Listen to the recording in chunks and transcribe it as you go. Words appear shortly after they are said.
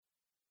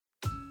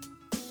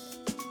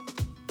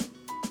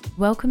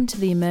Welcome to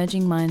the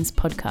Emerging Minds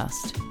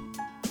podcast.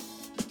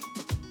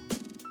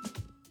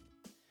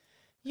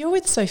 You're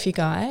with Sophie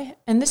Guy,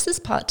 and this is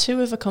part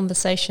 2 of a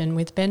conversation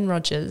with Ben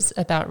Rogers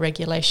about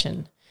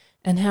regulation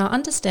and how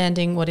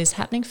understanding what is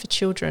happening for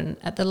children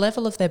at the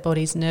level of their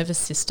body's nervous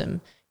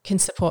system can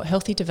support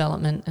healthy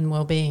development and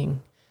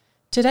well-being.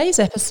 Today's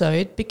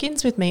episode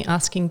begins with me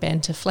asking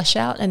Ben to flesh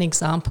out an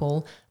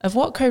example of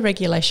what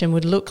co-regulation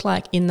would look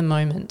like in the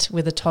moment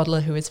with a toddler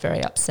who is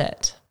very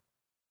upset.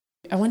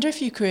 I wonder if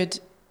you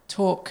could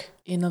talk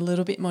in a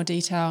little bit more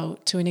detail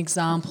to an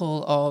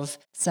example of,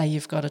 say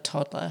you've got a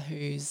toddler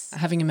who's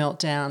having a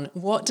meltdown.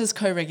 What does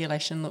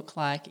co-regulation look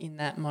like in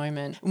that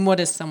moment? And what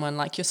is someone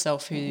like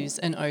yourself who's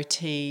an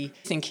OT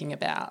thinking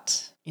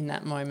about in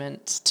that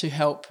moment to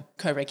help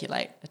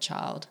co-regulate a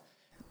child?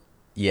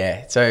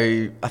 Yeah,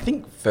 so I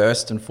think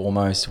first and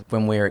foremost,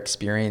 when we're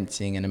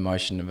experiencing an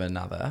emotion of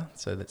another,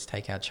 so let's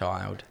take our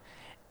child,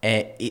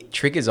 it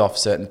triggers off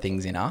certain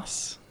things in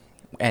us.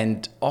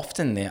 And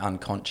often they're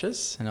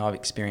unconscious, and I've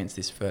experienced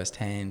this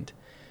firsthand.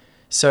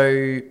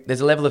 So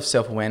there's a level of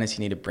self-awareness you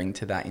need to bring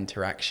to that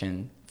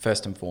interaction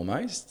first and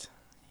foremost,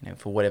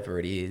 for whatever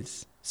it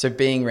is. So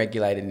being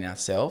regulated in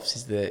ourselves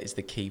is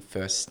the key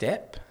first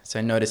step. So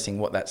noticing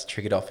what that's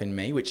triggered off in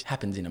me, which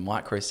happens in a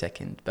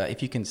microsecond. But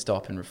if you can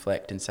stop and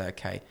reflect and say,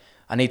 okay,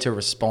 I need to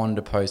respond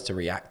opposed to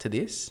react to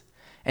this.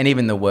 And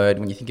even the word,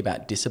 when you think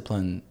about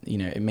discipline,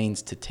 it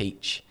means to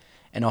teach.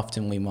 And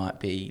often we might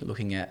be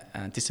looking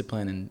at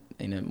discipline and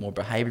in a more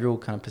behavioural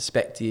kind of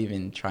perspective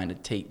and trying to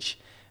teach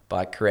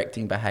by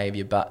correcting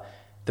behaviour. But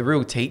the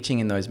real teaching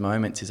in those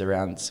moments is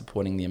around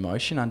supporting the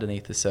emotion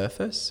underneath the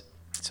surface.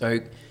 So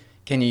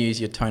can you use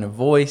your tone of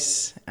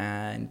voice,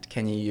 and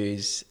can you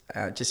use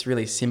just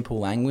really simple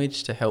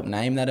language to help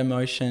name that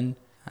emotion?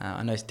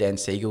 I know Dan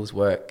Siegel's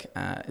work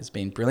has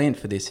been brilliant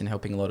for this in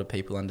helping a lot of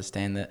people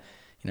understand that,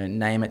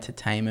 name it to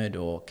tame it,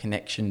 or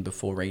connection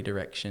before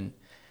redirection.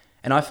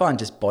 And I find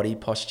just body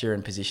posture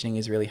and positioning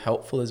is really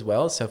helpful as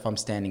well. So if I'm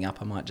standing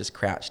up, I might just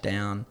crouch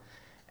down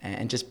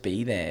and just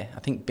be there. I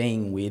think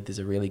being with is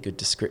a really good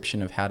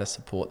description of how to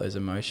support those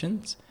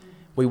emotions.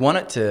 We want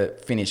it to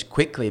finish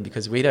quickly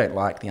because we don't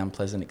like the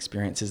unpleasant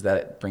experiences that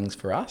it brings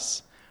for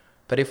us.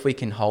 But if we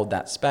can hold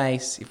that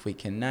space, if we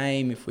can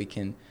name, if we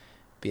can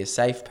be a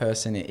safe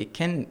person, it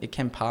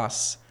can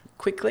pass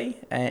quickly.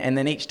 And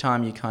then each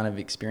time you kind of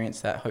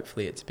experience that,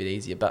 hopefully it's a bit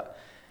easier. But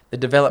the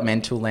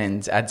developmental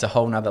lens adds a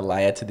whole nother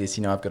layer to this.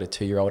 I've got a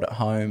 2-year-old at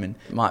home, and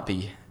it might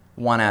be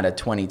 1 out of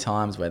 20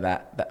 times where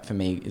that for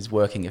me is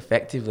working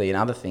effectively, and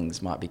other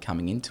things might be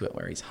coming into it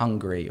where he's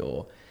hungry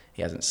or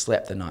he hasn't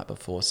slept the night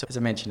before. So as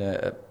I mentioned,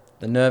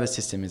 the nervous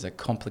system is a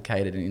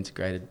complicated and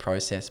integrated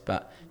process,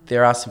 but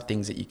there are some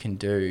things that you can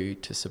do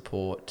to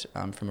support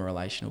from a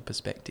relational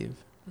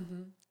perspective.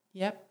 Mm-hmm.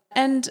 Yep.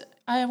 And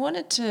I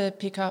wanted to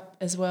pick up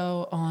as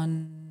well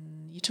on,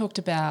 you talked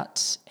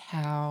about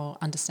how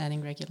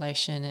understanding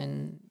regulation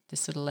and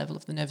this sort of level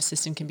of the nervous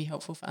system can be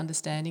helpful for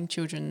understanding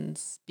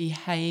children's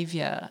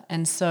behaviour.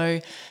 And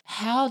so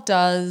how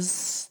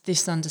does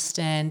this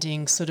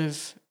understanding sort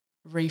of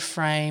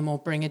reframe or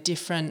bring a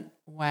different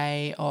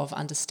way of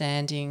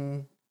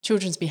understanding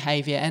children's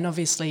behaviour? And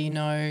obviously,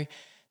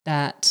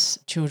 that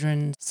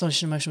children's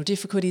social and emotional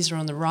difficulties are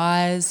on the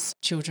rise.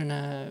 Children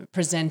are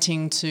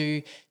presenting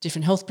to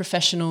different health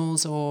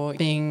professionals or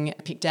being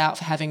picked out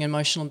for having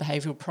emotional and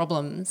behavioural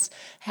problems.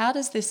 How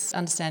does this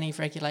understanding of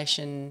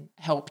regulation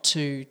help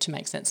to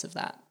make sense of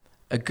that?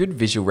 A good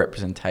visual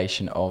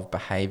representation of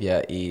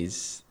behaviour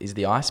is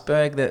the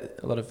iceberg that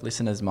a lot of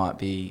listeners might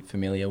be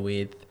familiar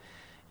with,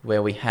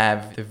 where we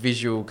have the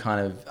visual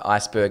kind of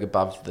iceberg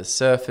above the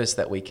surface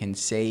that we can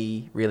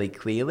see really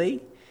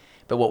clearly.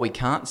 But what we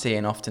can't see,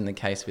 and often the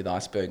case with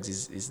icebergs,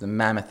 is the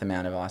mammoth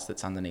amount of ice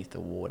that's underneath the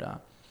water.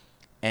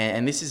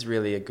 And this is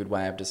really a good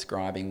way of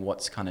describing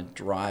what's kind of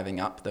driving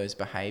up those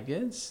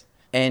behaviours.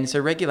 And so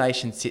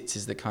regulation sits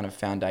as the kind of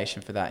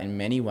foundation for that in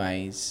many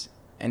ways.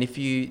 And if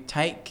you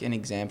take an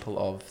example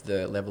of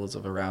the levels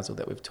of arousal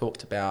that we've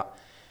talked about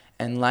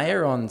and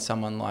layer on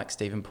someone like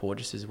Stephen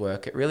Porges'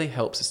 work, it really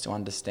helps us to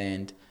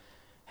understand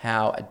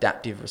how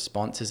adaptive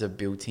responses are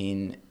built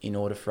in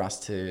order for us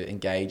to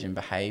engage and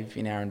behave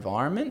in our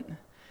environment.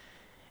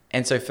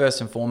 And so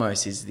first and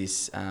foremost is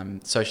this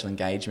social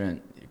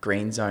engagement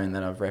green zone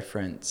that I've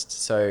referenced.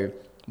 So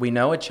we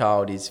know a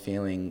child is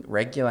feeling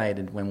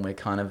regulated when we're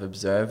kind of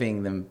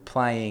observing them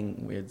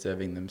playing, we're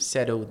observing them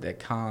settled, they're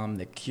calm,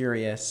 they're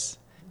curious,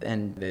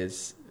 and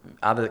there's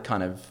other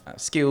kind of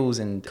skills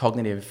and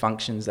cognitive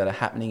functions that are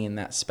happening in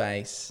that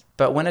space.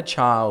 But when a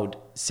child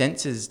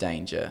senses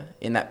danger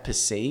in that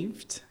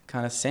perceived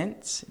kind of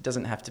sense, it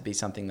doesn't have to be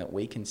something that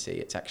we can see,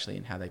 it's actually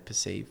in how they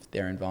perceive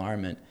their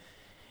environment.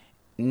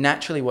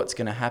 Naturally, what's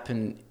going to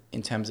happen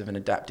in terms of an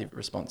adaptive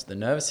response to the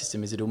nervous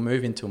system is it'll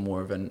move into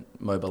more of a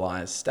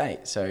mobilized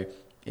state. So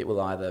it will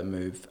either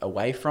move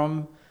away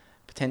from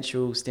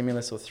potential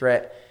stimulus or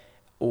threat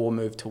or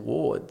move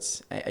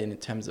towards in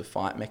terms of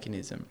fight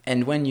mechanism.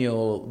 And when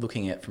you're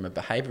looking at from a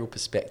behavioural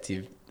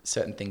perspective,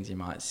 certain things you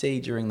might see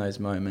during those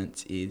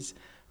moments is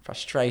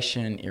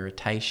frustration,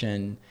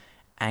 irritation,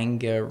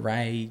 anger,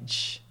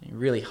 rage,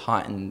 really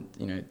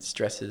heightened,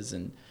 stresses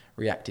and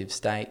reactive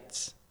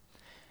states.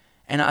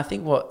 And I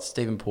think what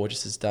Stephen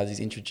Porges does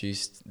is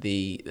introduce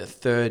the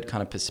third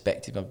kind of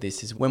perspective of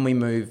this is when we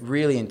move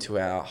really into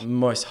our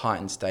most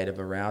heightened state of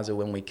arousal,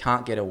 when we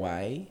can't get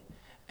away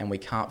and we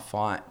can't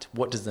fight,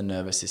 what does the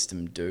nervous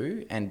system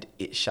do? And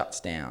it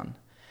shuts down.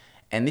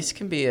 And this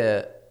can be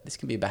a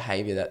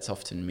behaviour that's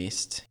often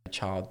missed. A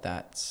child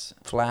that's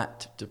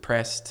flat,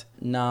 depressed,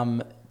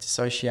 numb,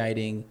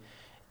 dissociating,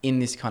 in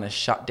this kind of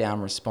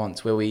shutdown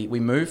response where we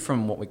move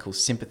from what we call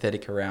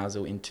sympathetic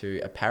arousal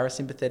into a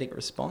parasympathetic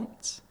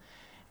response.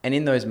 And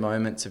in those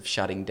moments of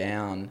shutting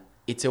down,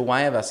 it's a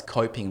way of us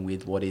coping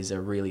with what is a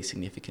really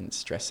significant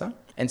stressor.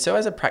 And so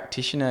as a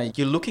practitioner,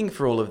 you're looking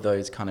for all of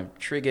those kind of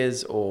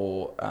triggers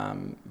or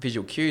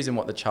visual cues and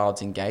what the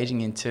child's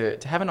engaging in to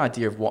have an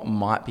idea of what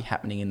might be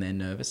happening in their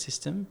nervous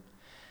system.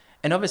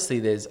 And obviously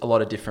there's a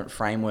lot of different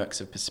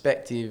frameworks of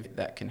perspective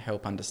that can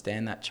help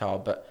understand that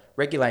child, but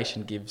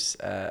regulation gives,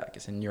 a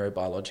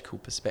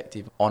neurobiological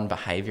perspective on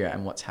behaviour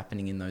and what's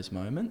happening in those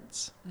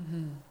moments.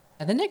 Mm-hmm.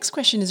 The next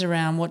question is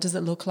around what does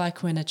it look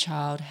like when a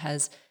child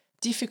has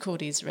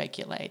difficulties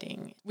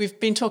regulating? We've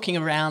been talking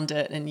around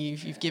it and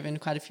you've given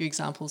quite a few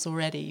examples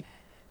already.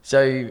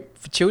 So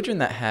for children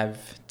that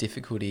have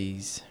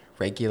difficulties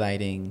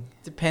regulating,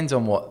 it depends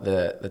on what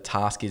the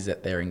task is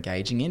that they're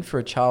engaging in. For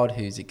a child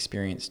who's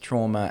experienced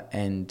trauma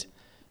and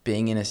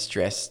being in a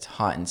stressed,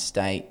 heightened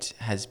state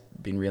has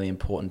been really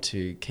important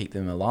to keep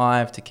them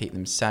alive, to keep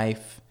them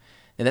safe.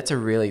 Now, that's a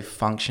really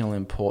functional,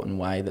 important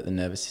way that the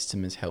nervous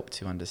system has helped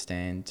to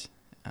understand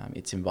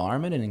its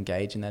environment and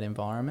engage in that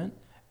environment.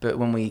 But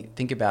when we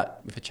think about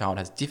if a child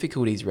has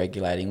difficulties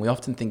regulating, we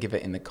often think of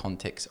it in the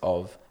context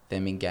of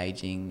them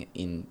engaging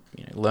in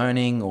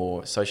learning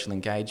or social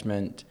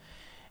engagement.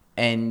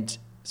 And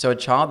so a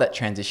child that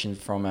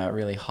transitions from a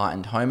really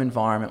heightened home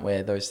environment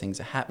where those things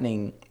are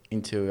happening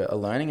into a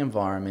learning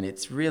environment,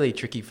 it's really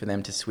tricky for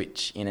them to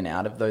switch in and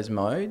out of those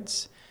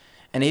modes.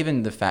 And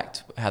even the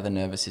fact how the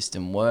nervous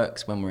system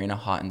works when we're in a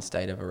heightened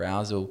state of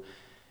arousal,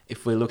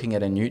 if we're looking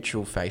at a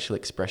neutral facial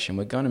expression,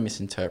 we're going to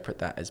misinterpret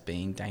that as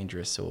being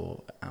dangerous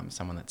or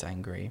someone that's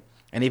angry.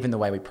 And even the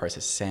way we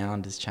process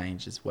sound has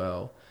changed as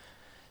well.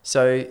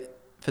 So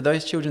for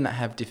those children that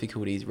have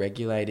difficulties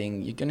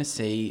regulating, you're going to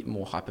see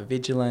more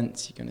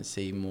hypervigilance, you're going to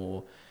see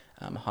more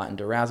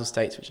heightened arousal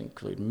states, which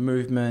include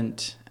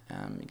movement,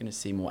 you're going to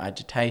see more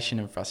agitation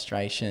and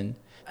frustration.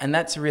 And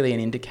that's really an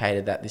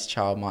indicator that this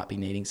child might be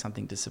needing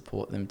something to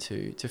support them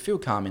to feel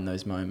calm in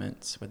those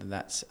moments, whether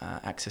that's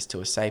access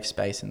to a safe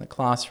space in the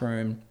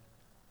classroom,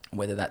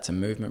 whether that's a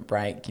movement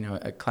break.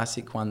 A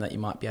classic one that you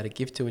might be able to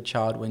give to a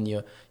child when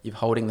you're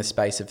holding the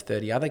space of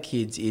 30 other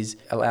kids is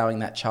allowing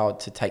that child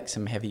to take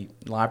some heavy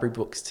library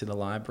books to the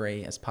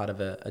library as part of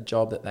a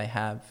job that they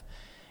have.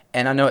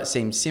 And I know it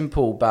seems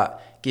simple,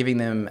 but giving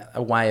them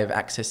a way of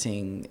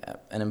accessing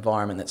an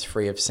environment that's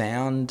free of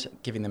sound,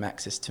 giving them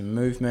access to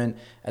movement,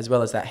 as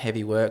well as that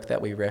heavy work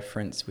that we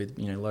reference with,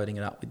 loading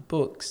it up with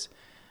books,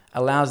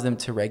 allows them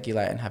to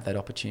regulate and have that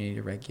opportunity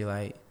to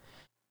regulate.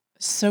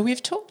 So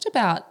we've talked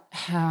about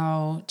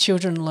how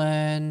children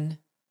learn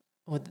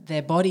or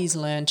their bodies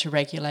learn to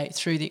regulate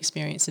through the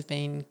experience of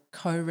being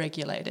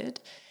co-regulated.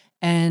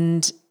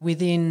 And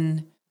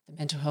within the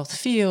mental health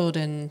field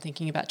and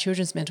thinking about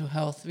children's mental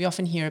health, we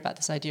often hear about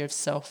this idea of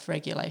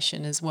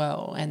self-regulation as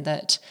well, and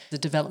that the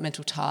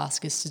developmental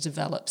task is to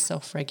develop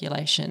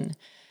self-regulation.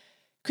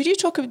 Could you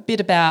talk a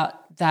bit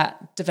about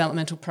that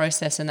developmental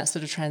process and that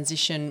sort of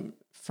transition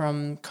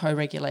from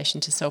co-regulation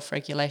to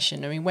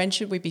self-regulation? I mean, when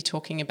should we be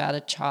talking about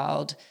a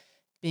child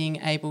being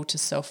able to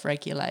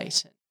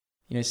self-regulate?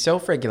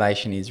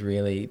 Self-regulation is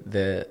really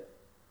the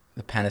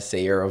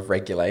panacea of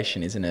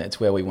regulation, isn't it? It's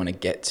where we want to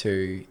get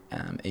to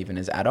even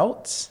as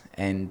adults.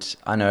 And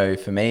I know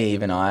for me,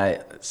 even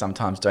I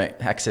sometimes don't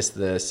access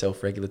the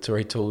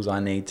self-regulatory tools I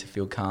need to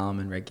feel calm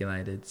and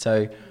regulated.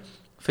 So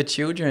for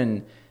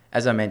children,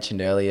 as I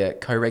mentioned earlier,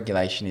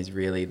 co-regulation is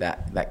really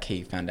that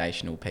key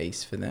foundational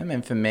piece for them.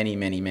 And for many,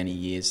 many, many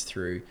years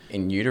through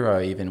in utero,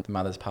 even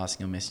mothers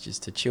passing on messages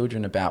to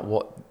children about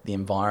what the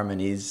environment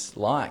is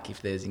like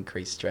if there's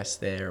increased stress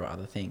there or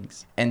other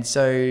things. And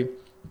so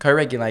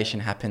co-regulation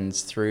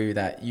happens through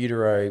that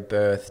utero,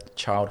 birth,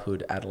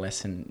 childhood,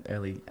 adolescent,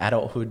 early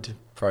adulthood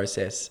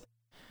process.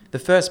 The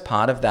first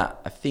part of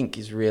that, I think,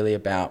 is really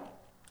about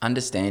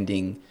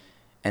understanding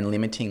and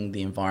limiting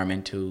the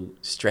environmental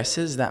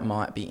stresses that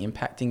might be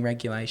impacting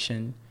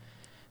regulation.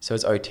 So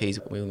as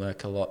OTs, we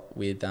work a lot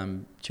with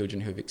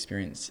children who've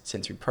experienced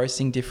sensory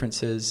processing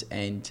differences,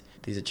 and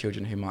these are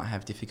children who might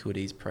have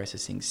difficulties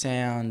processing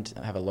sound,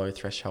 have a low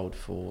threshold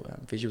for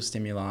visual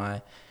stimuli,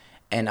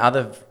 and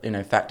other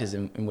factors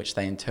in which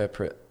they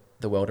interpret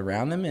the world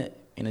around them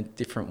in a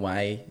different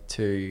way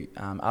to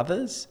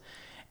others.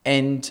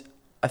 And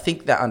I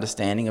think that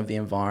understanding of the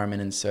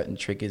environment and certain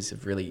triggers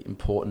is really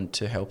important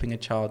to helping a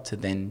child to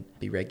then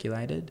be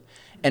regulated.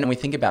 And when we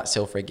think about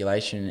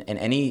self-regulation and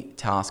any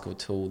task or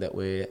tool that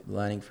we're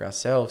learning for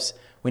ourselves,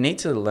 we need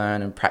to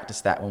learn and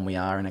practice that when we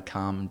are in a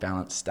calm and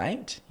balanced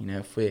state.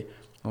 If we're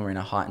when we're in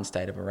a heightened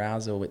state of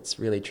arousal, it's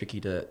really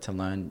tricky to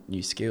learn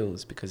new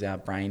skills because our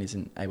brain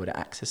isn't able to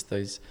access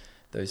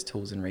those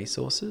tools and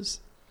resources.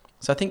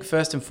 So I think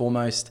first and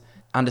foremost,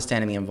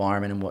 understanding the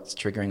environment and what's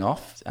triggering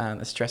off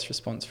a stress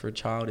response for a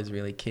child is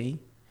really key.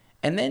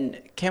 And then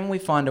can we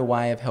find a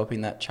way of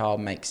helping that child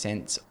make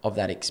sense of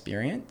that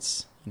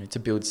experience, to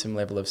build some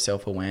level of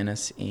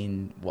self-awareness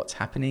in what's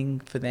happening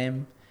for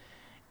them?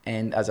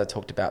 And as I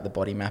talked about, the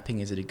body mapping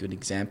is a good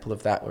example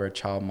of that, where a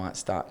child might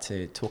start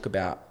to talk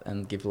about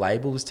and give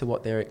labels to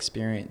what their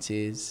experience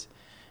is.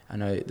 I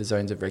know the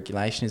Zones of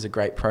Regulation is a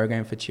great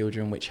program for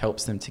children which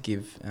helps them to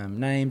give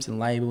names and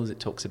labels. It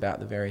talks about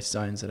the various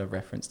zones that I've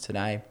referenced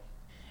today.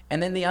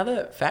 And then the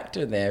other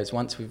factor there is,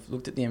 once we've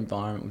looked at the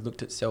environment, we've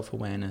looked at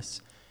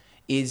self-awareness,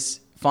 is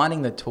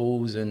finding the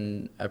tools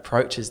and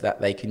approaches that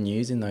they can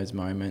use in those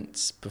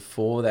moments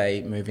before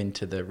they move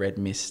into the red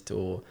mist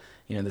or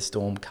the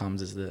storm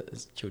comes,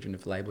 as children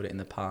have labelled it in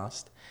the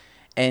past,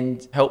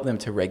 and help them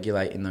to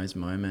regulate in those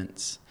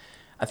moments.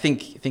 I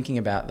think thinking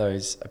about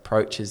those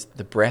approaches,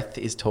 the breath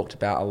is talked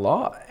about a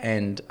lot,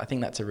 and I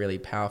think that's a really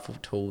powerful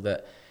tool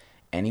that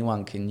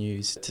anyone can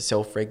use to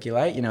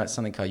self-regulate. It's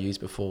something I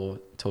used before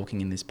talking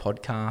in this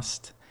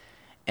podcast.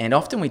 And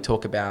often we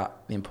talk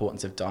about the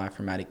importance of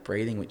diaphragmatic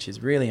breathing, which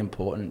is really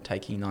important,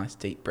 taking nice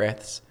deep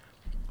breaths.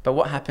 But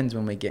what happens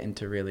when we get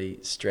into really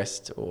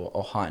stressed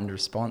or heightened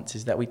response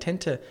is that we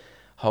tend to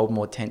hold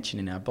more tension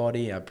in our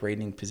body, our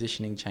breathing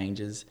positioning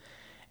changes.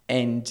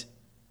 And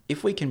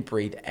if we can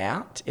breathe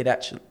out, it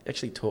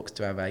actually talks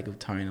to our vagal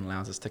tone and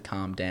allows us to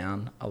calm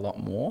down a lot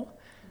more.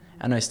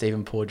 I know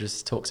Stephen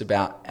Porges talks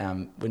about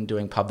when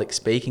doing public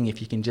speaking,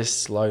 if you can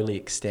just slowly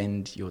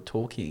extend your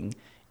talking,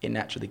 it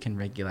naturally can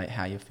regulate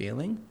how you're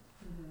feeling.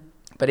 Mm-hmm.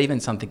 But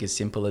even something as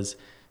simple as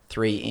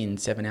 3 in,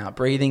 7 out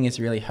breathing is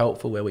really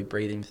helpful, where we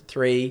breathe in for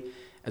 3,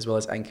 as well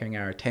as anchoring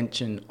our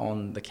attention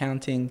on the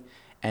counting,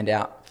 and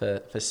out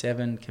for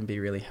 7 can be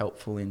really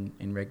helpful in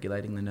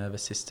regulating the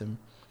nervous system.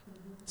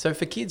 Mm-hmm. So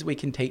for kids, we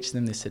can teach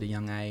them this at a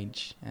young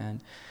age.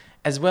 And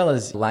as well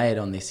as layered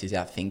on this is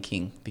our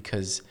thinking,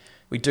 because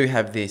we do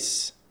have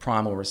this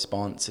primal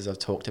response, as I've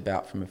talked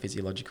about from a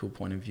physiological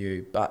point of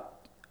view, but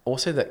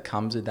also that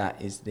comes with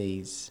that is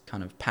these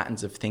kind of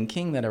patterns of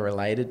thinking that are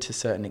related to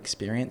certain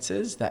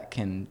experiences that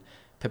can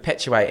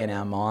perpetuate in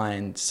our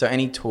mind. So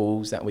any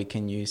tools that we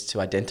can use to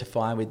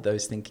identify with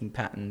those thinking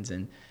patterns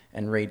and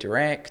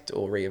redirect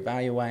or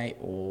reevaluate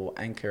or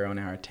anchor on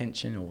our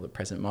attention or the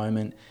present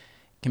moment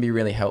can be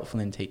really helpful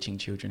in teaching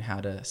children how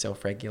to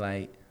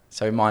self-regulate.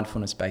 So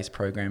mindfulness-based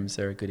programs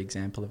are a good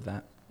example of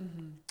that.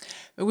 Mm-hmm.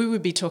 But we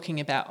would be talking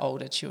about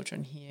older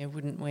children here,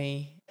 wouldn't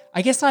we?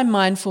 I guess I'm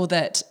mindful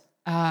that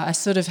I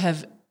sort of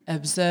have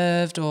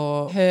observed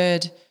or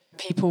heard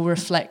people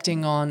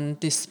reflecting on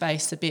this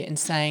space a bit and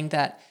saying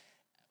that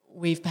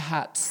we've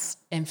perhaps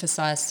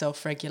emphasised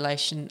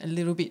self-regulation a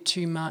little bit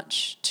too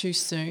much too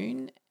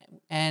soon,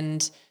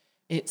 and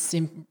it's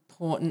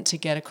important to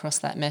get across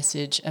that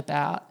message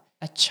about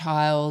a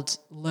child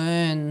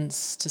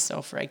learns to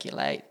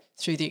self-regulate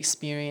through the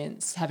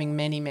experience, having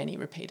many, many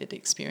repeated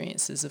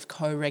experiences of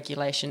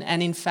co-regulation.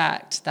 And in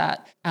fact,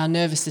 that our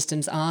nervous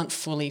systems aren't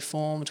fully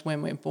formed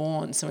when we're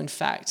born. So in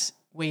fact,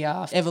 we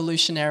are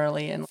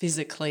evolutionarily and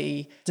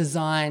physically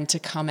designed to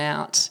come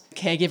out,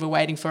 caregiver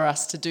waiting for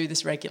us to do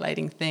this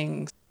regulating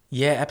thing.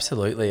 Yeah,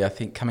 absolutely. I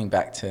think coming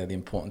back to the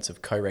importance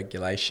of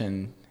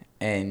co-regulation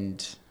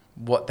and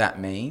what that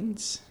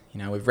means,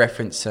 we've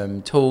referenced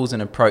some tools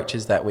and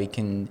approaches that we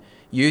can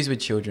use with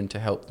children to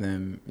help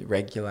them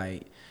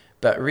regulate.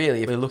 But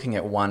really, if we're looking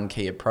at one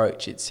key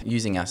approach, it's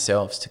using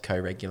ourselves to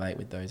co-regulate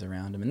with those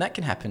around them. And that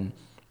can happen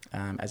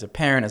as a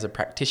parent, as a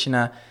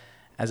practitioner,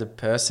 as a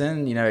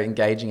person,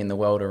 engaging in the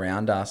world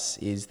around us,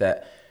 is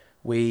that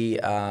we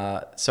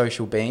are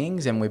social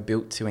beings and we're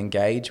built to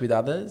engage with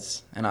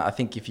others. And I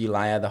think if you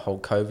layer the whole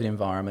COVID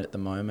environment at the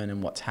moment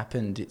and what's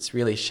happened, it's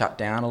really shut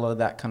down a lot of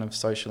that kind of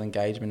social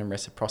engagement and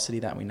reciprocity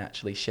that we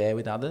naturally share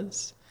with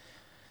others.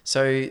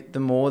 So the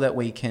more that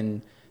we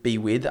can be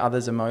with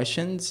others'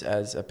 emotions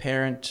as a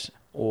parent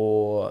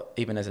or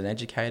even as an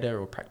educator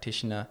or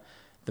practitioner,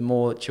 the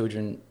more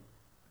children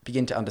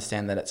begin to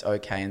understand that it's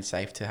okay and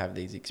safe to have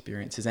these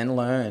experiences and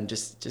learn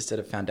just at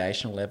a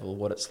foundational level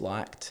what it's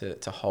like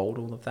to hold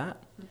all of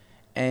that.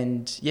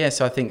 And yeah,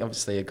 so I think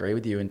obviously agree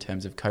with you in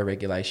terms of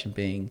co-regulation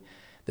being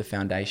the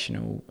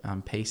foundational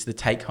piece, the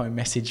take-home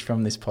message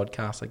from this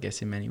podcast, I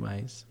guess, in many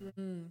ways.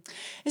 Mm-hmm.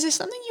 Is there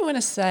something you want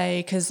to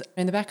say? Because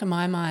in the back of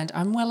my mind,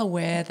 I'm well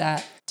aware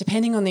that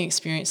depending on the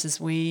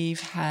experiences we've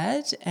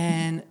had,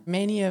 and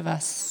many of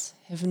us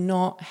have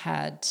not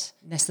had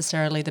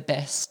necessarily the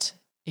best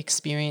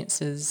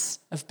experiences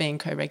of being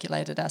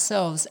co-regulated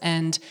ourselves.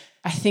 And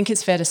I think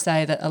it's fair to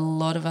say that a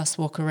lot of us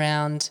walk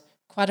around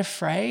quite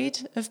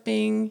afraid of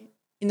being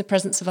in the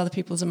presence of other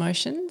people's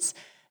emotions.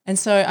 And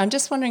so I'm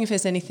just wondering if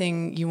there's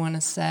anything you want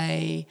to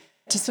say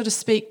to sort of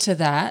speak to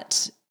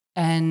that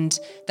and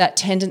that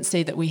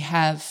tendency that we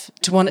have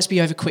to want it to be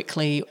over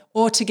quickly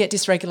or to get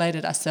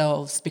dysregulated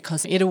ourselves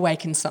because it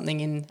awakens something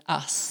in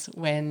us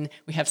when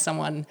we have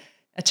someone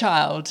a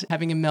child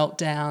having a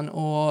meltdown,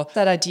 or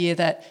that idea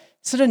that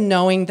sort of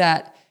knowing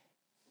that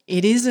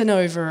it is an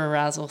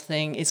over-arousal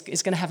thing, it's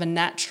going to have a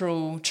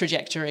natural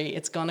trajectory,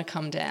 it's going to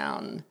come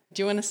down.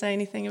 Do you want to say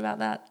anything about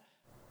that?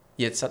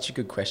 Yeah, it's such a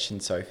good question,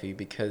 Sophie,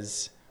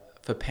 because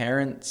for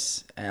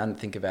parents, and I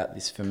think about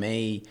this for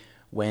me,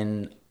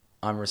 when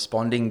I'm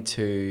responding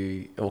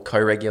to or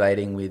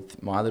co-regulating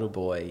with my little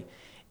boy,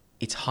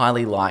 it's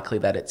highly likely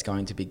that it's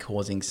going to be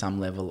causing some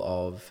level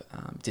of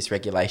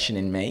dysregulation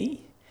in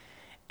me.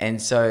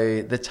 And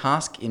so the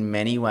task in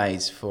many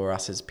ways for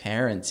us as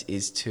parents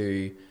is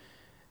to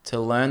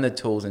learn the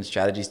tools and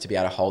strategies to be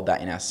able to hold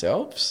that in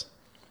ourselves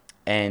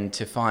and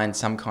to find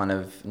some kind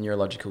of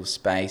neurological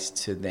space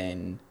to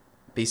then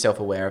be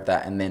self-aware of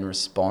that and then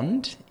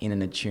respond in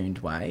an attuned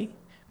way.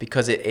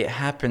 Because it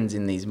happens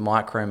in these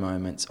micro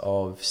moments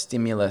of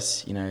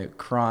stimulus,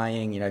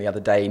 crying. The other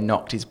day he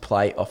knocked his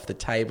plate off the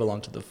table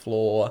onto the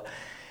floor.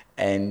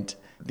 And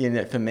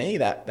for me,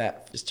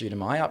 that just due to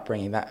my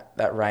upbringing,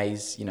 that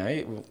raised,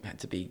 had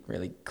to be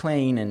really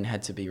clean and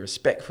had to be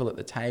respectful at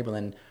the table.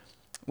 And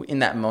in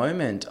that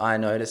moment, I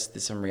noticed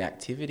there's some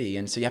reactivity.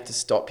 And so you have to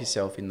stop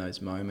yourself in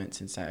those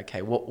moments and say,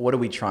 okay, what are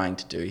we trying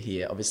to do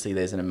here? Obviously,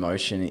 there's an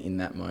emotion in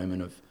that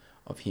moment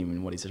of him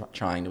and what he's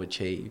trying to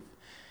achieve.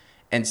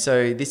 And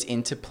so this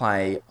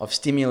interplay of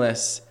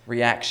stimulus,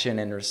 reaction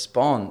and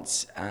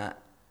response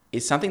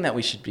is something that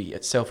we should be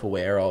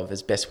self-aware of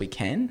as best we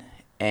can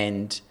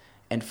and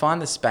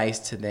find the space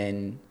to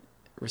then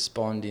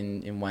respond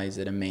in ways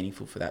that are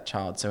meaningful for that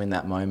child. So in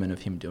that moment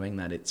of him doing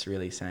that, it's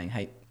really saying,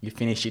 hey, you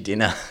finished your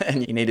dinner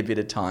and you need a bit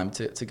of time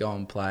to go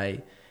and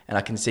play. And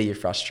I can see you're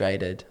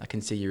frustrated. I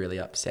can see you're really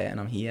upset and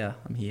I'm here.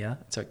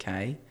 It's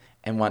okay.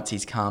 And once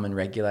he's calm and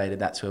regulated,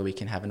 that's where we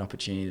can have an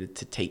opportunity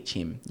to teach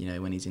him,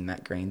 when he's in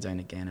that green zone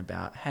again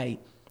about, hey,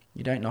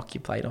 you don't knock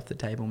your plate off the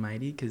table,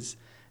 matey, because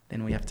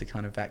then we have to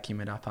kind of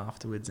vacuum it up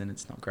afterwards and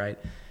it's not great.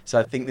 So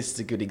I think this is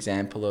a good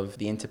example of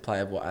the interplay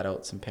of what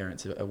adults and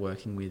parents are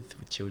working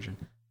with children.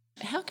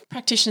 How can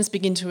practitioners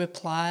begin to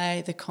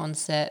apply the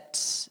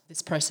concept,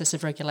 this process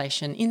of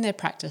regulation, in their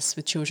practice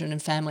with children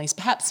and families,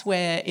 perhaps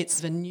where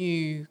it's a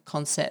new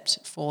concept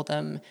for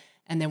them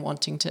and they're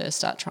wanting to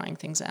start trying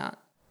things out?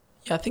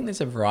 Yeah, I think there's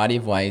a variety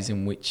of ways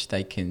in which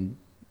they can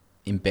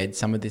embed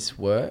some of this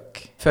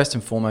work. First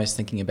and foremost,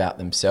 thinking about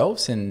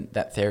themselves and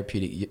that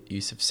therapeutic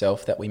use of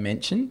self that we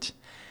mentioned.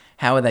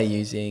 How are they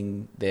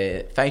using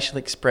their facial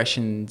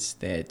expressions,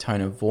 their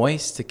tone of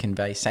voice to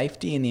convey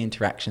safety in the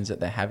interactions that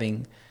they're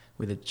having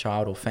with a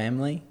child or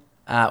family?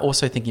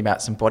 Also thinking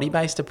about some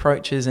body-based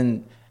approaches.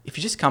 And if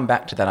you just come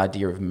back to that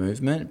idea of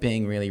movement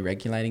being really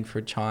regulating for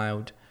a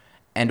child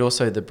and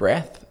also the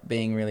breath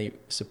being really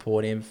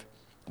supportive.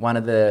 One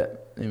of the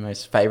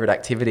most favourite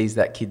activities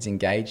that kids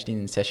engaged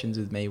in sessions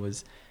with me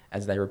was,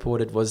 as they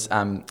reported, was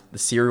the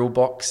cereal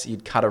box.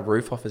 You'd cut a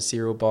roof off a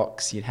cereal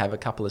box, you'd have a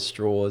couple of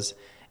straws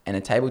and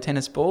a table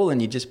tennis ball,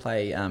 and you'd just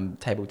play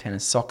table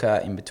tennis soccer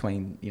in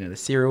between, the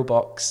cereal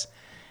box.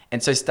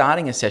 And so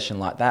starting a session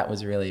like that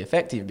was really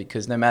effective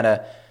because no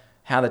matter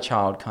how the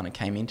child kind of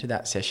came into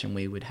that session,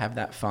 we would have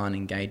that fun,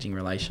 engaging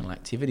relational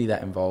activity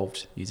that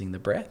involved using the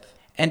breath.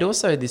 And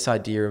also this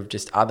idea of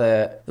just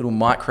other little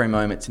micro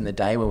moments in the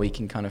day where we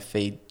can kind of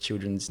feed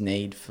children's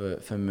need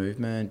for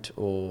movement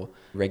or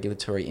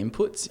regulatory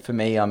inputs. For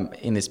me, I'm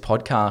in this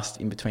podcast,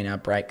 in between our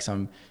breaks,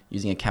 I'm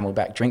using a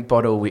Camelback drink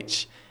bottle,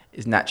 which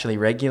is naturally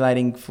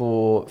regulating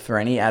for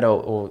any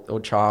adult or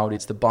child.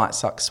 It's the bite,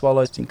 suck,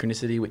 swallow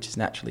synchronicity, which is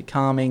naturally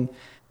calming.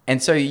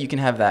 And so you can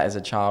have that as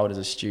a child, as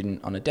a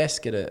student on a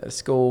desk at a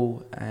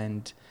school,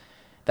 and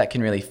that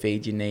can really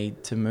feed your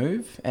need to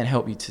move and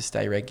help you to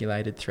stay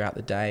regulated throughout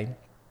the day.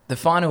 The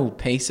final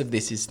piece of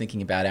this is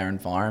thinking about our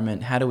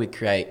environment. How do we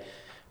create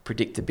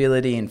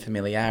predictability and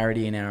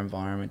familiarity in our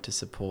environment to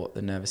support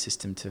the nervous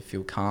system to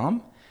feel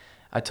calm?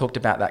 I talked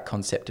about that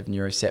concept of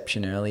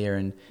neuroception earlier,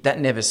 and that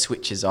never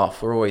switches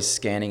off. We're always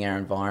scanning our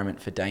environment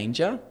for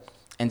danger.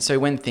 And so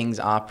when things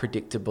are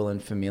predictable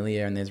and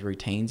familiar and there's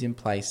routines in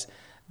place,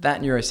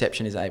 that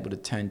neuroception is able to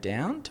turn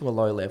down to a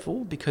low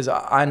level because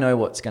I know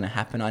what's going to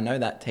happen. I know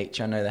that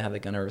teacher, I know how they're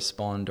going to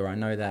respond, or I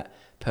know that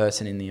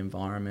person in the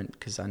environment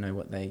because I know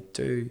what they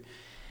do.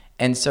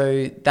 And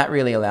so that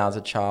really allows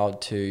a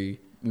child to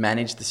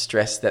manage the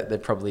stress that they're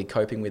probably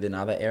coping with in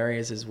other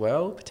areas as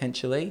well,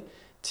 potentially,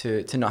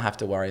 to not have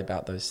to worry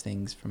about those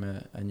things from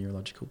a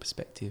neurological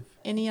perspective.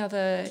 Any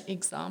other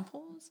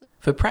examples?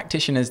 For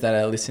practitioners that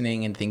are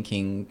listening and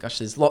thinking, gosh,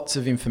 there's lots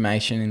of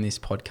information in this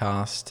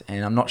podcast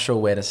and I'm not sure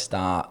where to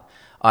start,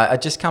 I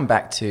just come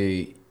back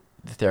to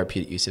the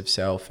therapeutic use of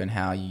self and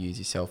how you use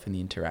yourself in the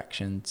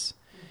interactions.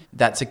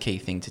 That's a key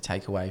thing to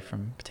take away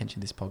from potentially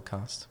this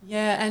podcast.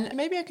 Yeah, and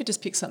maybe I could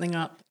just pick something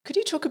up. Could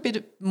you talk a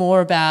bit more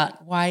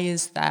about why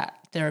is that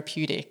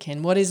therapeutic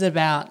and what is it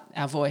about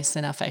our voice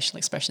and our facial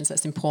expressions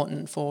that's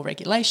important for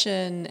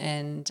regulation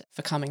and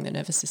for calming the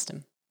nervous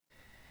system?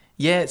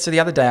 Yeah, so the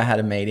other day I had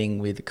a meeting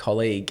with a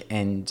colleague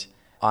and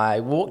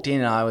I walked in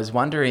and I was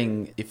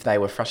wondering if they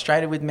were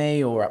frustrated with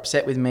me or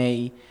upset with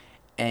me.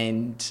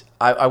 And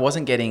I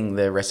wasn't getting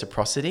the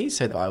reciprocity.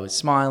 So I was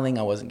smiling,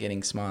 I wasn't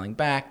getting smiling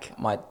back.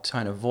 My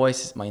tone of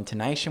voice, my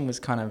intonation was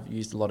kind of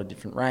used a lot of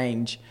different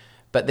range,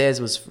 but theirs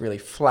was really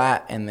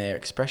flat and their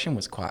expression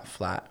was quite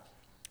flat.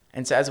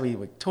 And so as we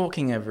were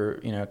talking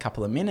over, a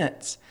couple of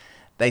minutes,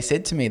 they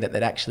said to me that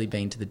they'd actually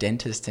been to the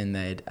dentist and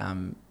they'd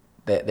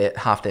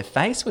half their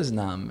face was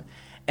numb.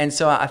 And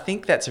so I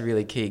think that's a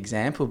really key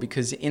example,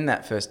 because in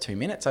that first 2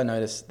 minutes, I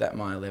noticed that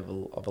my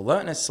level of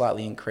alertness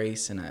slightly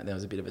increased, and there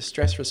was a bit of a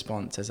stress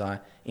response as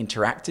I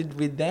interacted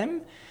with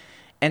them.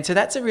 And so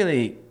that's a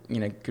really,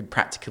 good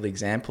practical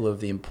example of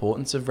the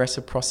importance of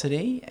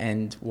reciprocity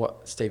and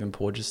what Stephen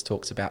Porges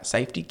talks about,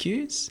 safety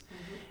cues.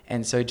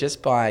 And so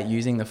just by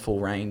using the full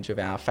range of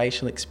our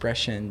facial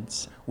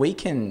expressions, we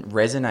can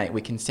resonate,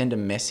 we can send a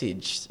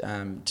message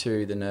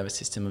to the nervous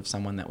system of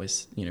someone that we're,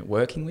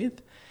 working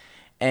with,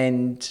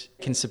 and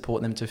can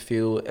support them to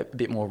feel a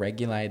bit more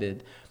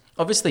regulated.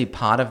 Obviously,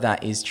 part of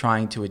that is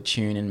trying to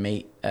attune and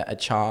meet a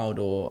child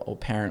or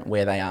parent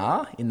where they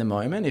are in the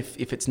moment.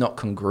 If it's not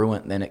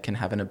congruent, then it can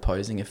have an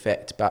opposing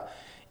effect. But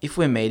if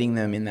we're meeting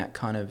them in that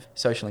kind of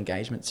social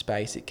engagement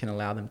space, it can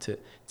allow them to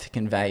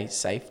convey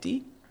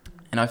safety.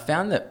 And I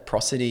found that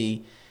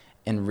prosody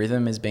and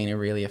rhythm has been a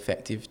really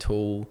effective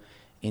tool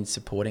in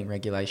supporting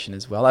regulation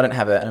as well. I don't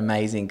have an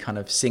amazing kind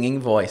of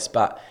singing voice,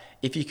 but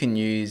if you can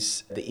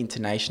use the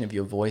intonation of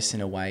your voice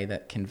in a way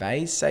that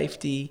conveys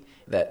safety,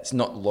 that's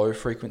not low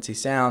frequency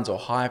sounds or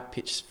high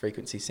pitched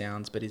frequency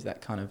sounds, but is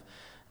that kind of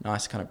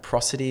nice kind of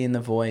prosody in the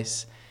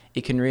voice,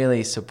 it can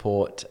really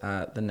support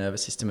the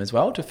nervous system as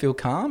well to feel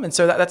calm. And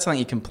so that's something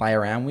you can play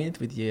around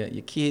with your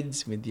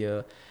kids, with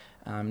your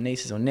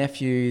nieces or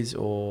nephews,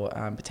 or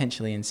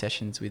potentially in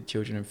sessions with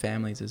children and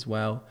families as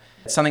well.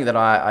 It's something that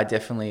I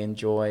definitely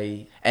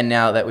enjoy. And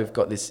now that we've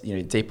got this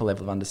deeper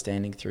level of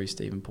understanding through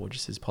Stephen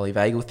Porges'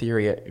 polyvagal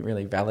theory, it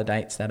really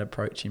validates that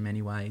approach in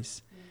many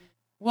ways.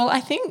 Well, I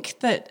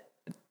think that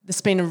it's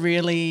been a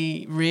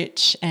really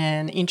rich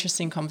and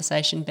interesting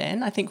conversation,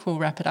 Ben. I think we'll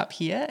wrap it up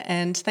here.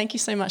 And thank you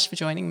so much for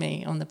joining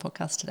me on the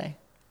podcast today.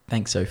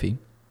 Thanks, Sophie.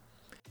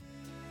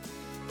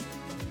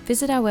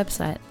 Visit our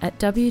website at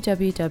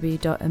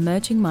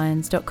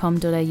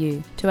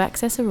www.emergingminds.com.au to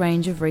access a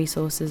range of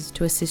resources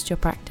to assist your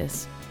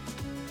practice.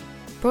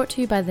 Brought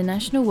to you by the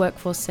National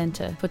Workforce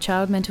Centre for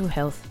Child Mental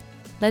Health,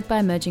 led by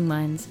Emerging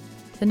Minds.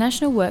 The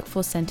National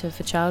Workforce Centre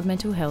for Child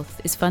Mental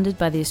Health is funded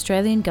by the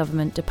Australian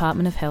Government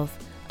Department of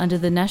Health under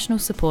the National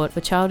Support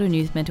for Child and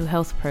Youth Mental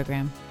Health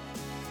Program.